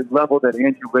realize the level that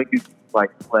Andrew Wiggins,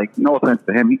 like no offense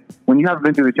to him, when you haven't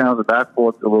been through the channels of basketball,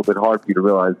 it's a little bit hard for you to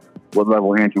realize what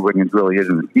level Andrew Wiggins really is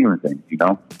in the scheme of things. You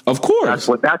know, of course, that's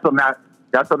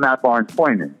what Matt Barnes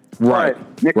pointed. Right.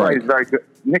 But Nick Wright is very good.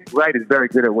 Nick Wright is very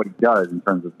good at what he does in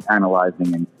terms of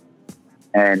analyzing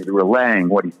and relaying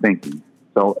what he's thinking.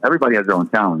 So everybody has their own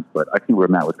talents, but I see where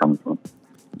Matt was coming from.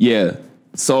 Yeah.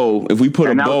 So if we put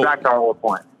a bow, back to our whole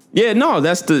point. Yeah, no,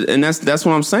 that's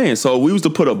what I'm saying. So if we was to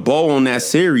put a bow on that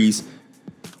series,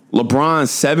 LeBron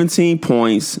 17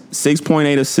 points,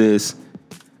 6.8 assists,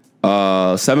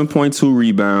 7.2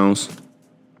 rebounds,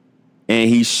 and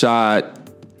he shot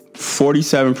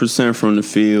 47% from the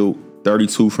field,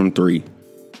 32 from three.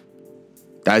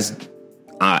 That's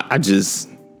I just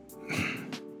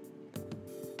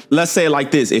let's say it like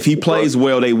this: if he plays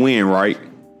well, they win, right?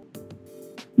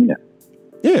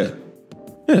 Yeah.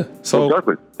 So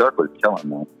Dirk was killing,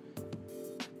 man.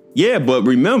 Yeah, but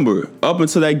remember, up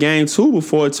until that game two,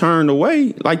 before it turned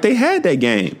away, like they had that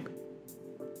game.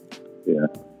 Yeah.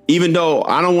 Even though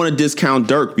I don't want to discount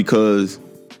Dirk because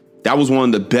that was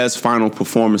one of the best final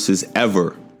performances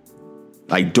ever.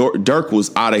 Like Dirk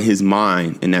was out of his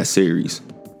mind in that series.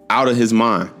 Out of his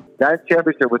mind. That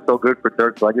championship was so good for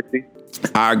Dirk's legacy.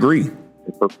 I agree.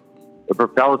 It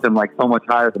propelled him like so much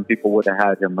higher than people would have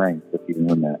had him ranked if he didn't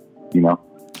win that, you know?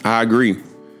 I agree.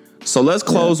 So let's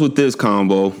close with this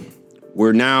combo.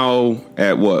 We're now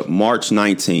at March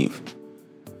 19th.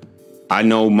 I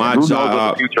know my job. Knows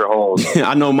what the future holds.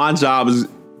 I know my job is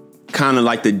kind of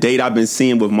like the date I've been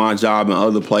seeing with my job and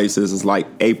other places is like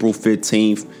April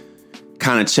 15th.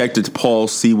 Kind of check the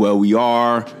pulse, see where we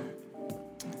are.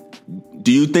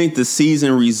 Do you think the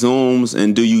season resumes,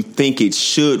 and do you think it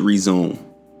should resume?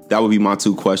 That would be my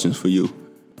two questions for you.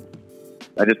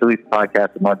 I just released a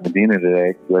podcast with Mark Medina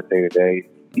today, USA Today.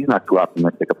 He's not too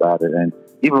optimistic about it. And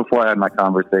even before I had my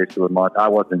conversation with Mark, I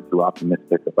wasn't too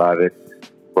optimistic about it.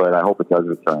 But I hope it does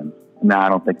return. No, I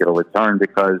don't think it'll return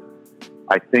because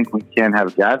I think we can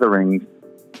have gatherings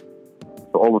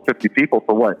for over 50 people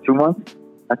for 2 months?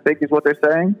 I think is what they're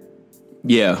saying.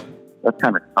 Yeah. That's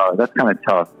kind of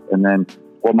tough. And then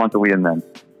what month are we in then?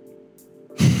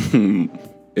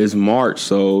 It's March,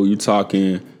 so you're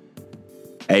talking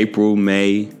April,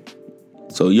 May.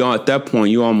 So you're at that point,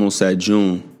 you're almost at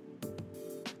June.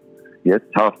 Yeah, it's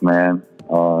tough, man.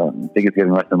 I think it's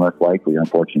getting less and less likely,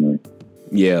 unfortunately.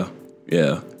 Yeah.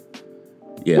 What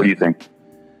do you think?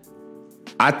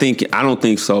 I don't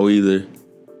think so either.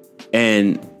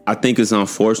 And I think it's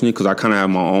unfortunate because I kind of have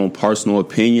my own personal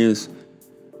opinions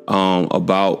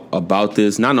about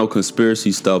this. Not no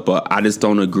conspiracy stuff, but I just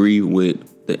don't agree with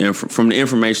from the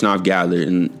information I've gathered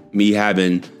and me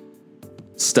having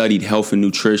studied health and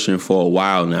nutrition for a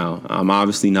while now. I'm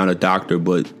obviously not a doctor,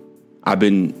 but I've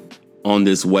been on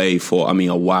this way for,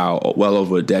 a while, well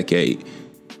over a decade.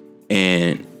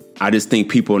 And I just think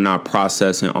people are not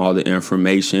processing all the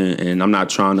information, and I'm not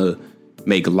trying to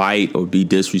make light or be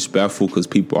disrespectful because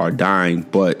people are dying.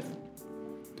 But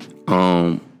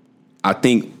I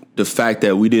think the fact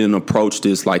that we didn't approach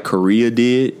this like Korea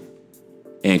did,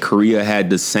 and Korea had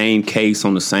the same case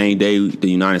on the same day the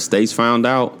United States found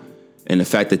out, and the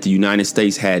fact that the United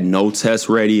States had no test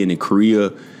ready, and in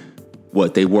Korea,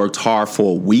 they worked hard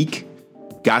for a week,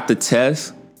 got the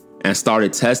test, and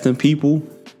started testing people.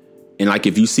 And like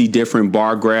if you see different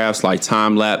bar graphs, like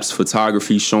time-lapse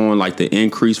photography showing like the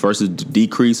increase versus the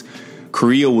decrease,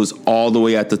 Korea was all the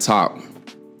way at the top.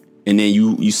 And then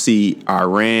you see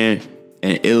Iran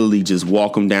and Italy just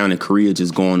walk them down, and Korea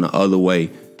just going the other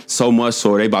way. So much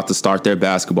so they about to start their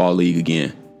basketball league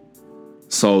again.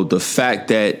 So the fact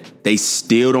that they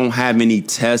still don't have any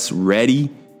tests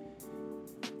ready,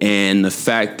 and the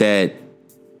fact that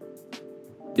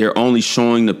they're only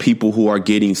showing the people who are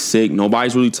getting sick.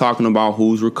 Nobody's really talking about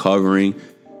who's recovering.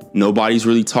 Nobody's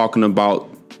really talking about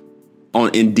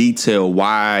in detail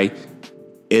why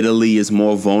Italy is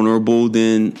more vulnerable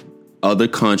than other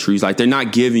countries. Like, they're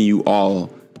not giving you all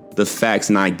the facts,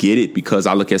 and I get it because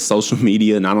I look at social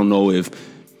media, and I don't know if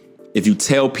you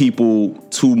tell people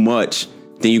too much,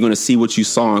 then you're going to see what you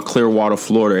saw in Clearwater,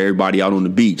 Florida, everybody out on the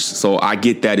beach. So I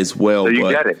get that as well. So you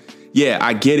get it. Yeah,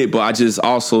 I get it, but I just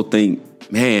also think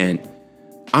man,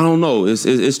 I don't know.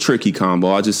 It's tricky, Combo.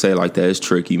 I'll just say it like that. It's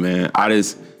tricky, man. I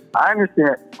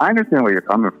understand where you're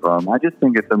coming from. I just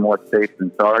think it's a more safe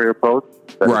than sorry approach.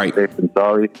 Right. Safe than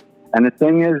sorry. And the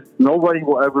thing is, nobody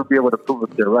will ever be able to prove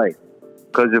if they're right.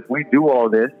 Because if we do all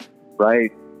this,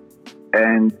 right,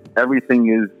 and everything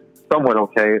is somewhat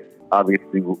okay,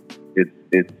 obviously it's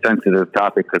a sensitive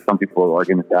topic because some people are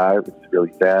going to die, which is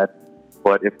really sad.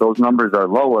 But if those numbers are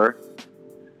lower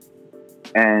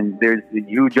and there's a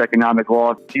huge economic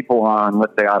loss, people on,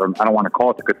 let's say, I don't want to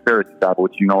call it the conspiracy side,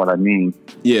 but you know what I mean.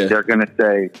 Yeah. They're going to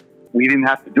say, we didn't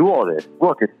have to do all this.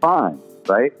 Look, it's fine,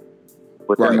 right?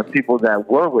 But then the people that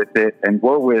were with it and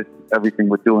were with everything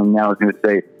we're doing now is going to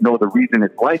say, no, the reason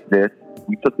it's like this,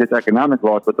 we took this economic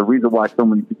loss, but the reason why so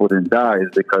many people didn't die is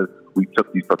because we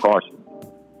took these precautions.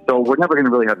 So we're never going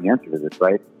to really have the answer to this,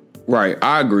 right? Right.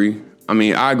 I agree. I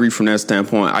mean, I agree from that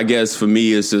standpoint. I guess for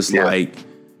me, it's just like,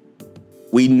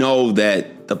 we know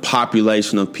that the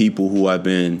population of people who have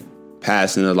been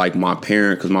passing, like my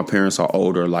parents, because my parents are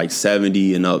older, like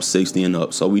 70 and up, 60 and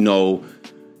up. So we know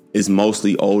it's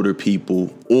mostly older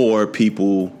people or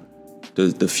people,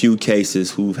 the few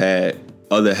cases who've had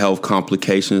other health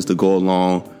complications to go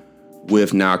along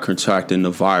with now contracting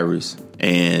the virus.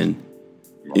 And,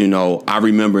 you know, I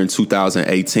remember in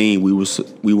 2018,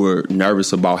 we were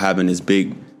nervous about having this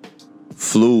big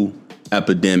flu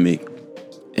epidemic.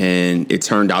 And it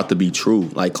turned out to be true.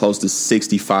 Like close to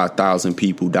 65,000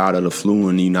 people died of the flu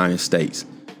in the United States.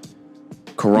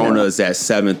 Corona is at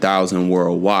 7,000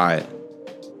 worldwide.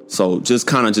 So just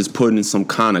putting some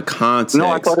kind of context. No,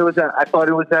 I thought it was at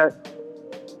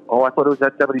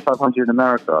 7,500 in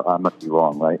America. I must be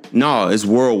wrong, right? No, it's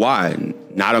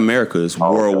worldwide, not America. It's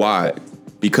worldwide. Okay.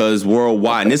 Because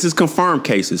worldwide, and this is confirmed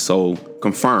cases, so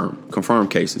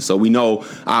confirmed cases. So we know,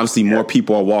 obviously, more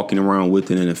people are walking around with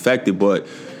it and infected, but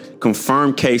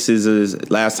confirmed cases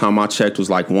is, last time I checked, was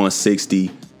like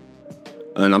 160,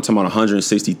 and I'm talking about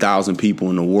 160,000 people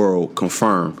in the world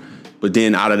confirmed. But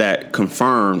then out of that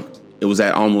confirmed, it was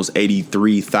at almost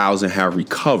 83,000 have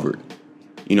recovered.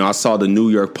 You know, I saw the New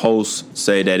York Post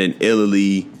say that in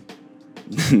Italy,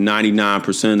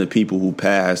 99% of the people who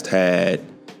passed had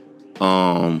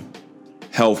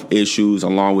health issues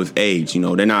along with age. You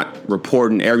know, they're not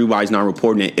reporting, everybody's not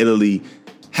reporting that Italy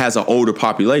has an older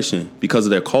population because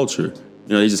of their culture.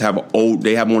 You know, they just have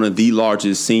they have one of the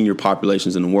largest senior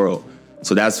populations in the world.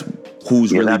 So that's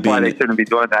who's really that's being. Why they shouldn't be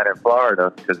doing that in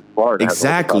Florida, because Florida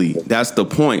exactly. That's the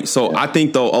point. So I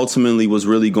think though ultimately what's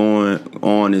really going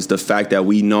on is the fact that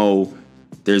we know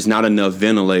there's not enough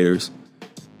ventilators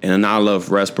and not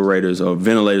enough respirators or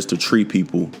ventilators to treat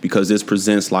people, because this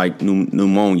presents like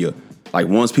pneumonia. Like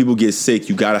once people get sick,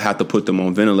 you gotta have to put them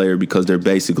on ventilator because they're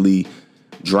basically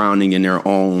drowning in their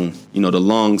own, you know, the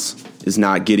lungs is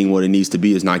not getting what it needs to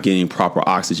be, is not getting proper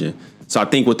oxygen. So I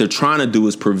think what they're trying to do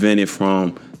is prevent it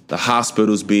from the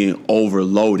hospitals being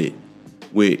overloaded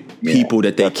with people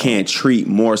that they can't treat,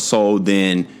 more so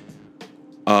than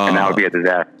and that would be a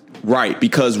disaster. Right,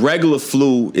 because regular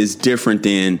flu is different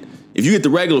than, if you get the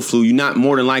regular flu, you're not,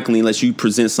 more than likely, unless you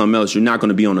present something else, you're not going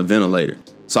to be on a ventilator.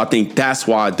 So I think that's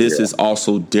why this is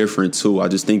also different too. I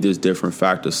just think there's different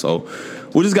factors. So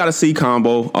we just got to see,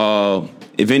 Combo.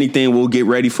 If anything, we'll get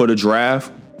ready for the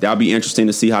draft. That'll be interesting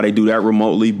to see how they do that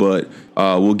remotely, but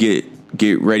we'll get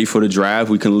ready for the draft.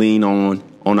 We can lean on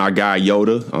our guy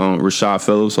Yoda, Rashad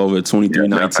Phillips over at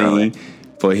 2319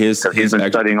 for his. He's been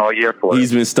studying all year for it.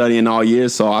 He's been studying all year.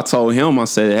 So I told him, I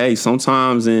said, hey,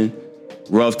 sometimes in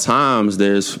rough times,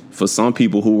 there's, for some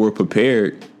people who were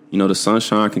prepared, you know, the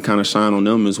sunshine can kind of shine on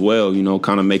them as well, you know,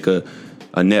 kind of make a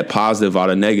net positive out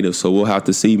of negative. So we'll have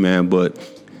to see, man. But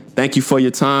thank you for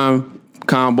your time,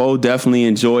 Combo. Definitely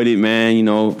enjoyed it, man. You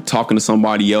know, talking to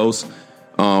somebody else.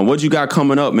 What you got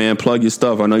coming up, man? Plug your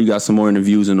stuff. I know you got some more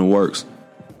interviews in the works.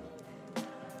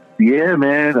 Yeah,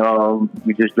 man.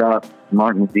 We just dropped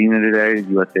Mark Medina today,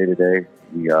 USA Today.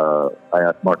 I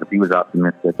asked Mark if he was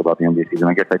optimistic about the NBA season.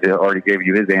 I guess I already gave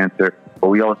you his answer. But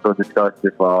we also discussed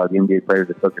if the NBA players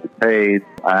are supposed to get paid.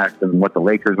 I asked them what the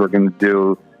Lakers were going to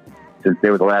do since they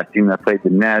were the last team that played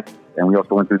the Nets. And we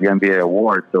also went through the NBA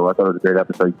awards. So I thought it was a great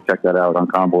episode. You can check that out on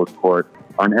Combo's Court.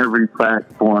 On every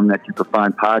platform that you can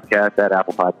find podcasts, at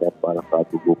Apple Podcasts, Spotify,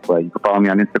 Google Play. You can follow me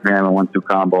on Instagram at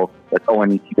 12combo. That's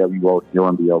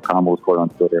ONETWO, Combo's Court on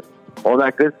Twitter. All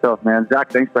that good stuff, man. Zach,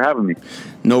 thanks for having me.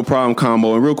 No problem,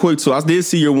 Combo. And real quick, too, I did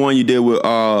see your one you did with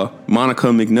Monica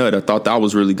McNutt. I thought that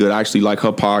was really good. I actually like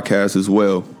her podcast as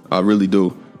well. I really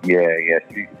do. Yeah,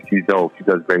 she's dope. She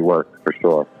does great work, for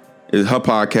sure. Her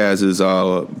podcast is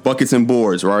Buckets and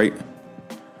Boards, right?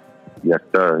 Yes,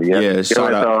 sir. Yes. Yeah,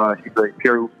 shout out. She's like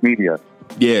Pure Media.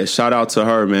 Yeah, shout out to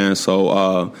her, man.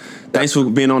 So thanks for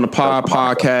being on the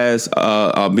podcast,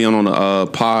 being on the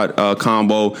pod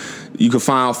combo. You can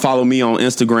follow me on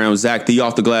Instagram, Zach the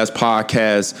Off the Glass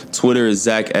Podcast. Twitter is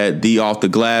Zach at the Off the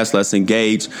Glass. Let's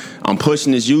engage. I'm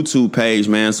pushing this YouTube page,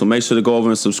 man. So make sure to go over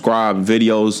and subscribe.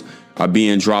 Videos are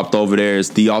being dropped over there. It's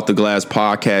the Off the Glass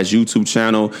Podcast YouTube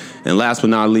channel. And last but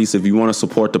not least, if you want to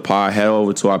support the pod, head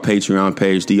over to our Patreon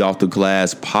page, the Off the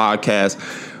Glass Podcast.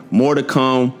 More to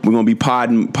come. We're going to be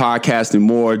podcasting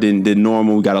more than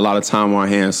normal. We got a lot of time on our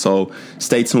hands, so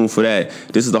stay tuned for that.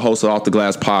 This is the host of Off the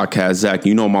Glass Podcast, Zach.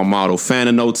 You know my motto, fan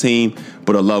of no team,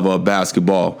 but a lover of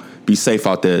basketball. Be safe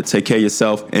out there. Take care of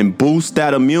yourself and boost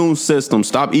that immune system.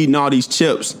 Stop eating all these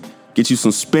chips. Get you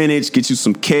some spinach, get you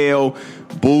some kale.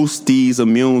 Boost these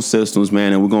immune systems,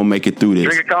 man, and we're going to make it through this.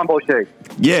 Drink a combo shake.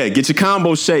 Yeah, get your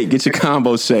combo shake. Get your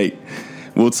combo shake.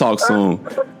 We'll talk soon.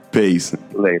 Peace.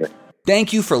 Later.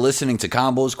 Thank you for listening to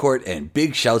Combos Court, and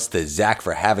big shouts to Zach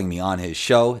for having me on his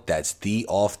show. That's the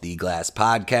Off the Glass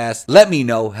Podcast. Let me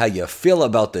know how you feel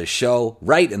about the show.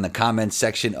 Write in the comments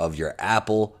section of your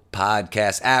Apple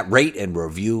Podcast app. Rate and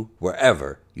review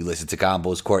wherever you listen to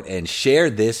Combos Court, and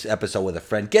share this episode with a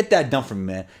friend. Get that done for me,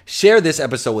 man. Share this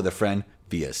episode with a friend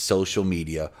via social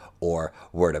media or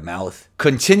word of mouth.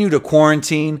 Continue to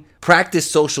quarantine, practice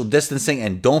social distancing,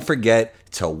 and don't forget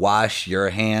to wash your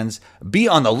hands. Be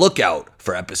on the lookout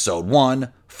for episode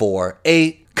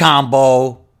 148.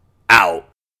 Combo out.